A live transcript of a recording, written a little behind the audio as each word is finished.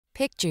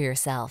Picture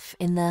yourself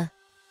in the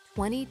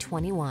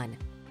 2021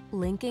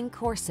 Lincoln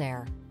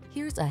Corsair.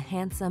 Here's a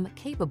handsome,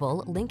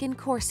 capable Lincoln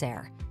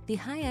Corsair, the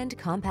high-end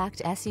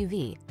compact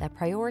SUV that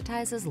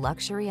prioritizes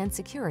luxury and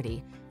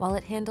security while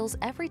it handles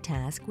every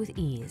task with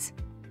ease.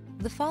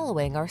 The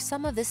following are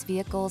some of this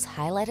vehicle's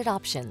highlighted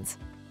options: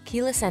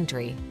 keyless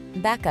entry,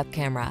 backup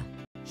camera,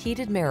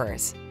 heated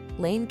mirrors,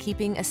 lane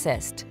keeping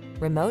assist,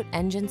 remote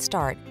engine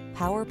start,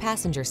 power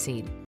passenger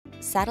seat,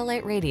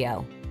 satellite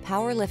radio,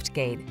 power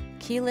liftgate,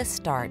 keyless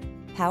start,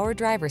 power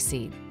driver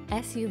seat.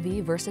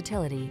 SUV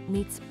versatility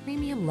meets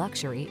premium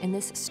luxury in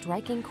this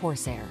striking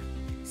Corsair.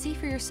 See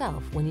for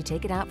yourself when you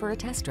take it out for a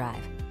test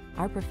drive.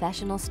 Our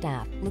professional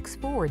staff looks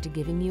forward to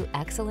giving you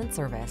excellent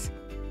service.